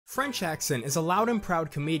French accent is a loud and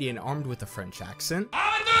proud comedian armed with a French accent,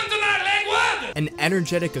 How we doing tonight, Langwood? an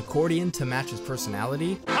energetic accordion to match his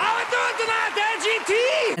personality, How we doing tonight,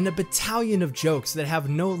 LGT? and a battalion of jokes that have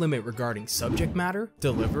no limit regarding subject matter,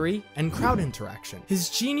 delivery, and crowd interaction. His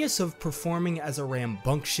genius of performing as a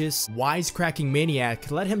rambunctious, wisecracking maniac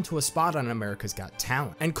led him to a spot on America's Got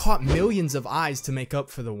Talent, and caught millions of eyes to make up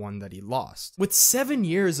for the one that he lost. With 7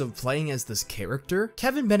 years of playing as this character,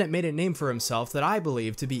 Kevin Bennett made a name for himself that I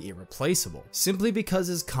believe to be irreplaceable, simply because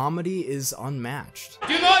his comedy is unmatched.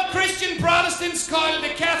 Do you know what Christian Protestants call the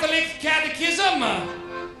Catholic Catechism?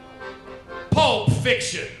 Pulp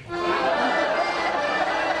Fiction. I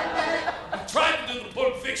tried to do the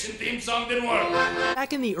Pulp Fiction theme song, didn't work.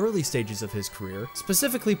 Back in the early stages of his career,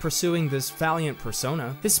 specifically pursuing this valiant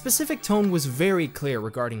persona, his specific tone was very clear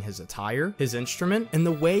regarding his attire, his instrument, and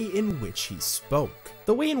the way in which he spoke.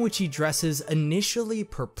 The way in which he dresses initially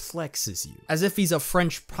perplexes you, as if he's a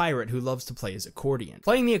French pirate who loves to play his accordion,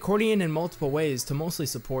 playing the accordion in multiple ways to mostly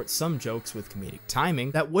support some jokes with comedic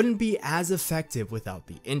timing that wouldn't be as effective without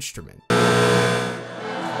the instrument. Funny.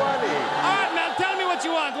 All right, now tell me what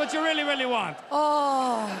you want, what you really, really want.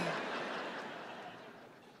 Oh.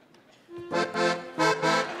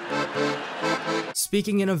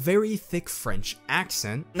 Speaking in a very thick French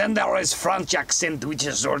accent. Then there is French accent, which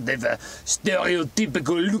is sort of a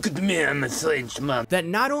stereotypical, look at me, I'm a Frenchman. That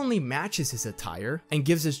not only matches his attire and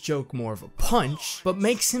gives his joke more of a punch, but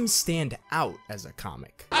makes him stand out as a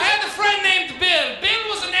comic. I had a friend named Bill. Bill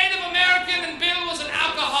was a Native American and Bill was an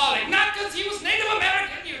alcoholic. Not because he was Native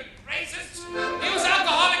American, you racist. He was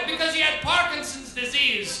alcoholic because he had Parkinson's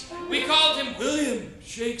disease. We called him William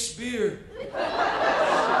Shakespeare.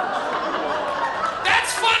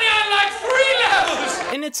 That's funny on like 3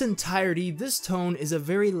 levels! In its entirety, this tone is a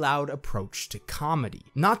very loud approach to comedy.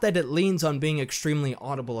 Not that it leans on being extremely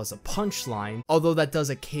audible as a punchline, although that does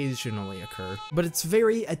occasionally occur, but it's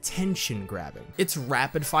very attention-grabbing. It's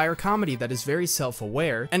rapid-fire comedy that is very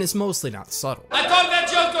self-aware, and is mostly not subtle. I told that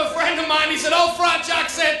joke to a friend of mine. He said, "Oh, French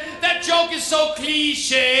accent, that joke is so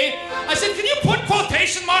cliche." I said, "Can you put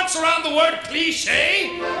quotation marks around the word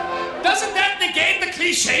cliche? Doesn't that negate the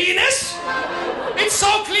clichéness? It's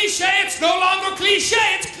so cliche, it's no longer cliche,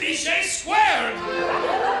 it's cliche squared."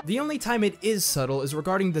 The only time it is subtle is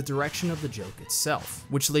regarding the direction of the joke itself,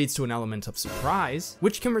 which leads to an element of surprise,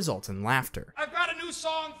 which can result in laughter. I've got a new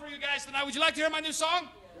song for you guys tonight. Would you like to hear my new song?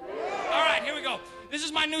 All right, here we go. This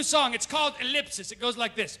is my new song. It's called Ellipsis. It goes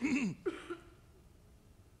like this.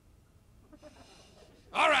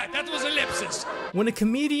 All right, that was Ellipsis. When a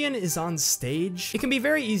comedian is on stage, it can be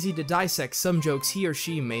very easy to dissect some jokes he or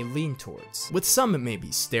she may lean towards. With some, it may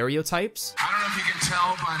be stereotypes. I don't know if you can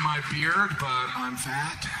tell by my beard, but I'm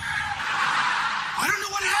fat. I don't know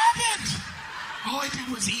what happened. All I did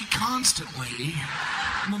was eat constantly,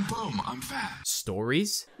 and then boom, I'm fat.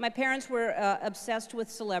 Stories. My parents were obsessed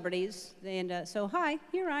with celebrities, and so hi,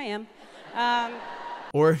 here I am.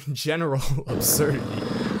 Or general absurdity.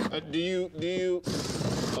 Do you,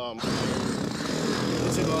 wisecracking?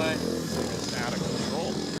 It's out of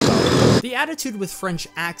control. The attitude with French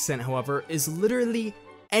accent, however, is literally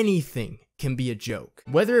anything can be a joke.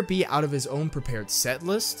 Whether it be out of his own prepared set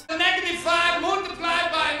list, -5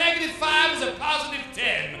 multiplied by -5 is a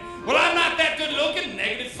 +10. Well, I'm not that good looking,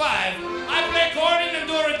 -5. I play accordion and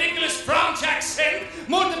do a ridiculous French accent.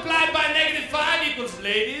 Multiplied by -5 equals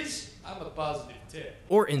ladies. I'm a +10.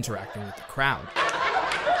 or interacting with the crowd.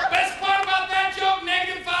 Best part about that joke,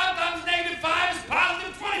 -5 times -5 is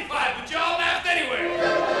 +25, but y'all laughed anyway.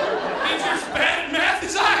 Means you're as bad at math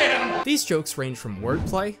as I am. These jokes range from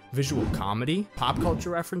wordplay, visual comedy, pop culture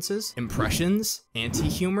references, impressions,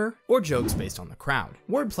 anti-humor, or jokes based on the crowd.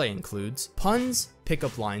 Wordplay includes puns,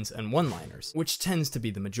 pickup lines, and one-liners, which tends to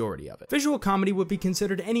be the majority of it. Visual comedy would be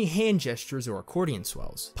considered any hand gestures or accordion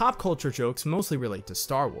swells. Pop culture jokes mostly relate to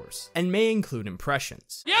Star Wars, and may include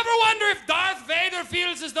impressions. You ever wonder if Darth Vader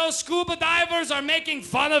feels as though scuba divers are making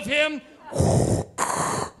fun of him?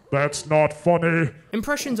 That's not funny.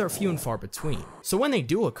 Impressions are few and far between, so when they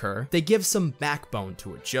do occur, they give some backbone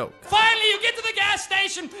to a joke. Finally, you get to the gas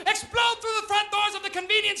station, explode through the front doors of the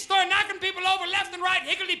convenience store, knocking people over left and right,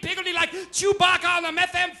 higgledy-piggledy like Chewbacca on a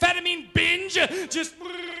methamphetamine binge. Just...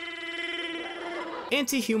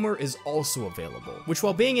 Anti-humor is also available, which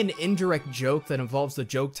while being an indirect joke that involves the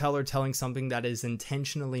joke teller telling something that is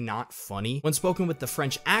intentionally not funny, when spoken with the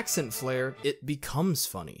French accent flair, it becomes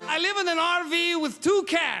funny. I live in an RV with 2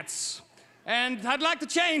 cats, and I'd like to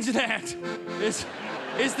change that.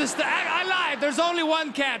 I lied, there's only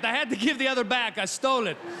 1 cat. I had to give the other back, I stole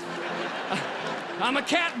it. I'm a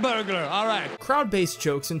cat burglar, all right. Crowd-based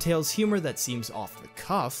jokes entails humor that seems off the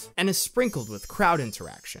cuff and is sprinkled with crowd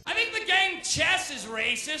interaction. I think the game chess is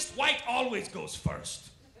racist. White always goes first.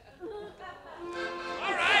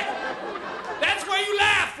 All right. That's why you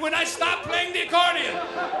laugh when I stop playing the accordion.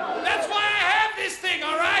 That's why I have this thing,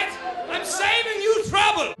 all right? I'm saving you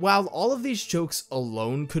trouble. While all of these jokes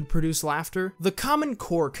alone could produce laughter, the common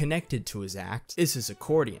core connected to his act is his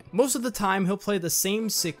accordion. Most of the time, he'll play the same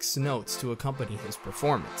 6 notes to accompany his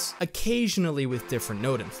performance, occasionally with different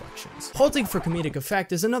note inflections. Halting for comedic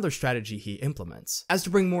effect is another strategy he implements, as to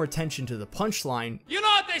bring more attention to the punchline. You know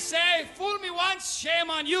what they say, fool me once, shame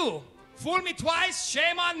on you. Fool me twice,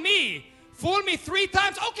 shame on me. Fool me 3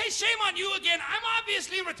 times, okay, shame on you again. I'm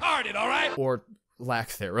obviously retarded, all right? Or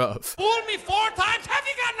lack thereof. Fool me 4 times, have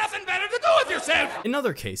you got nothing better to do with yourself? In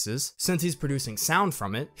other cases, since he's producing sound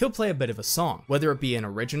from it, he'll play a bit of a song, whether it be an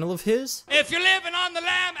original of his. If you're living on the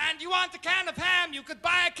lam and you want a can of ham, you could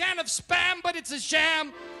buy a can of spam, but it's a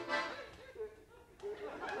sham.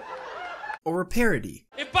 Or a parody.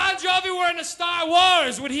 If Bon Jovi were in a Star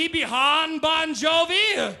Wars, would he be Han Bon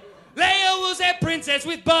Jovi? Leia was a princess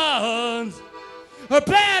with buns. Her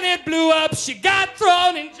planet blew up, she got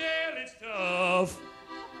thrown in jail and stuff.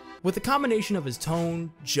 With the combination of his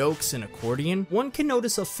tone, jokes, and accordion, one can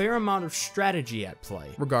notice a fair amount of strategy at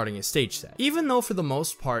play regarding his stage set. Even though for the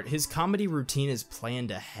most part, his comedy routine is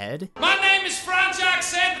planned ahead. My name is French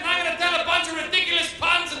Accent, and I'm gonna tell a bunch of ridiculous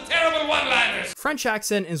puns and terrible one-liners. French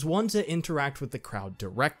Accent is one to interact with the crowd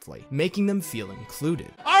directly, making them feel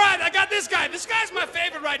included. All right, I got this guy. This guy's my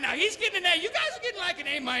favorite right now. He's getting an A. You guys are getting like an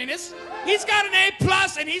A-. He's got an A+,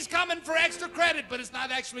 and he's coming for extra credit, but it's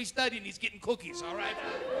not actually studying. He's getting cookies, all right?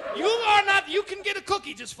 You are not, you can get a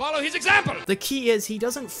cookie, just follow his example. The key is he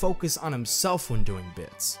doesn't focus on himself when doing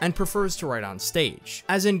bits, and prefers to write on stage,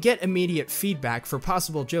 as in get immediate feedback for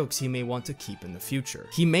possible jokes he may want to keep in the future.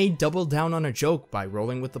 He may double down on a joke by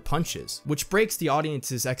rolling with the punches, which breaks the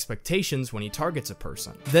audience's expectations when he targets a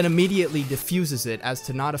person, then immediately diffuses it as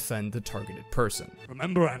to not offend the targeted person.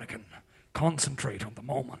 Remember, Anakin, concentrate on the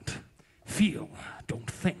moment. Feel, don't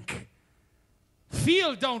think.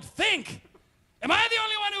 Feel, don't think? Am I the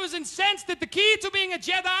only one who is incensed that the key to being a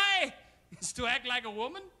Jedi is to act like a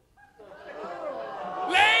woman?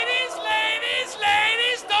 Ladies,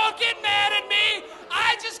 don't get mad at me.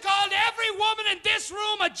 I just called every woman in this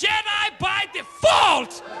room a Jedi by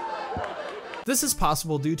default. This is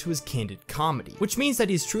possible due to his candid comedy, which means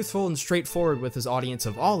that he's truthful and straightforward with his audience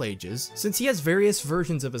of all ages, since he has various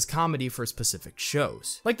versions of his comedy for specific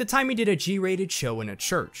shows, like the time he did a G-rated show in a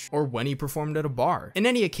church, or when he performed at a bar. In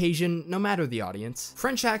any occasion, no matter the audience,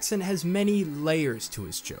 French Accent has many layers to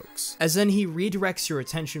his jokes, as in he redirects your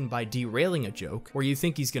attention by derailing a joke, where you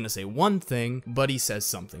think he's gonna say one thing, but he says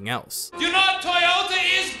something else. Do you know what Toyota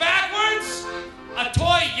is backwards? A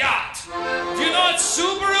toy yacht. Do you know what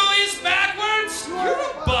Subaru is backwards? You're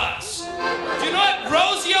a bus. Do you know what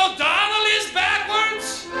Rosie O'Donnell is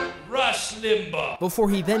backwards? Rush Limbaugh. Before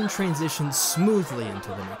he then transitions smoothly into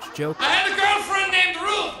the next joke. I had a girlfriend named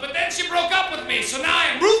Ruth, but then she broke up with me, so now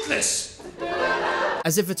I'm ruthless.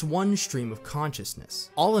 As if it's one stream of consciousness.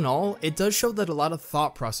 All in all, it does show that a lot of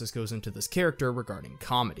thought process goes into this character regarding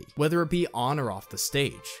comedy, whether it be on or off the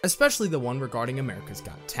stage, especially the one regarding America's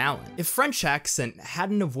Got Talent. If French Accent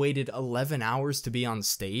hadn't have waited 11 hours to be on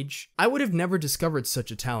stage, I would have never discovered such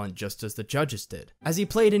a talent just as the judges did, as he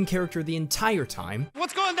played in character the entire time.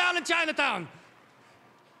 What's going down in Chinatown?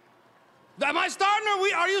 Am I starting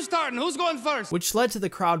or are you starting? Who's going first? Which led to the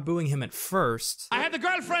crowd booing him at first. I had a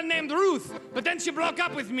girlfriend named Ruth, but then she broke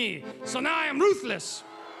up with me, so now I am ruthless.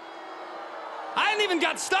 I ain't even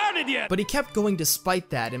got started yet. But he kept going despite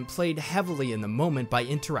that and played heavily in the moment by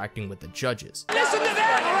interacting with the judges. Listen to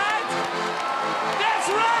that, all right? That's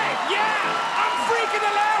right, yeah! I'm freaking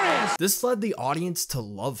hilarious! This led the audience to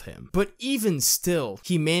love him, but even still,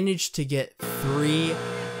 he managed to get 3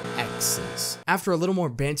 X's. After a little more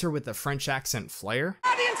banter with the French Accent flair,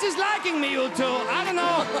 Audience is liking me, you two. I don't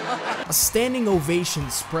know. a standing ovation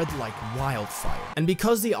spread like wildfire. And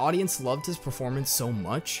because the audience loved his performance so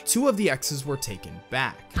much, 2 of the X's were taken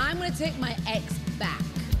back. I'm gonna take my ex back.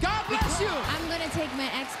 God bless you. I'm gonna take my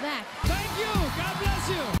ex back. Thank you. God bless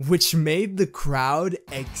you. Which made the crowd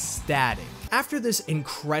ecstatic. After this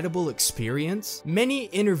incredible experience, many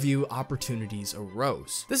interview opportunities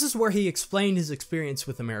arose. This is where he explained his experience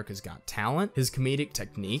with America's Got Talent, his comedic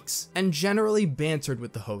techniques, and generally bantered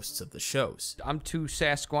with the hosts of the shows. I'm too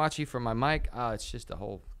Sasquatchy for my mic. It's just a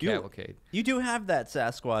whole cavalcade. You do have that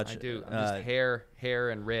Sasquatch. I do. I'm just hair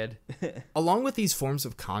and red. Along with these forms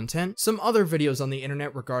of content, some other videos on the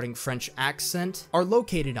internet regarding French accent are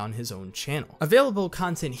located on his own channel. Available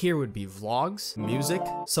content here would be vlogs, music,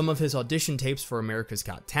 some of his audition tapes for America's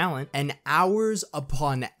Got Talent, and hours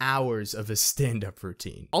upon hours of his stand-up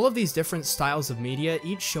routine. All of these different styles of media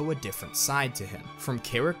each show a different side to him, from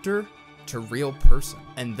character to real person.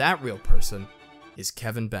 And that real person is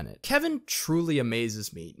Kevin Bennett. Kevin truly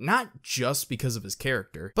amazes me, not just because of his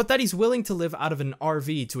character, but that he's willing to live out of an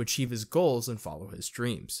RV to achieve his goals and follow his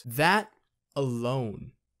dreams. That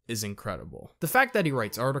alone is incredible. The fact that he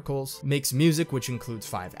writes articles, makes music which includes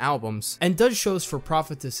 5 albums, and does shows for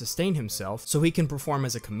profit to sustain himself so he can perform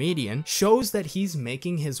as a comedian shows that he's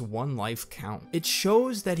making his one life count. It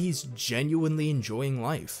shows that he's genuinely enjoying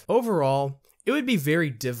life. Overall, it would be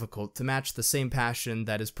very difficult to match the same passion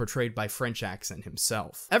that is portrayed by French accent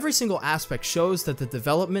himself. Every single aspect shows that the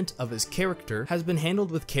development of his character has been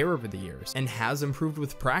handled with care over the years and has improved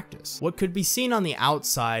with practice. What could be seen on the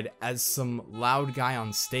outside as some loud guy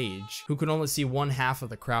on stage who can only see one half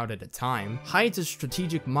of the crowd at a time hides a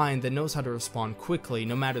strategic mind that knows how to respond quickly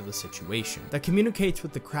no matter the situation, that communicates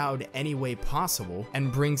with the crowd any way possible,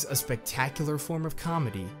 and brings a spectacular form of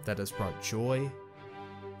comedy that has brought joy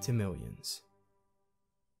to millions.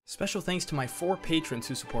 Special thanks to my 4 patrons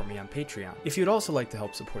who support me on Patreon. If you'd also like to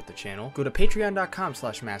help support the channel, go to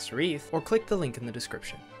patreon.com/MasterEth or click the link in the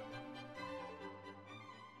description.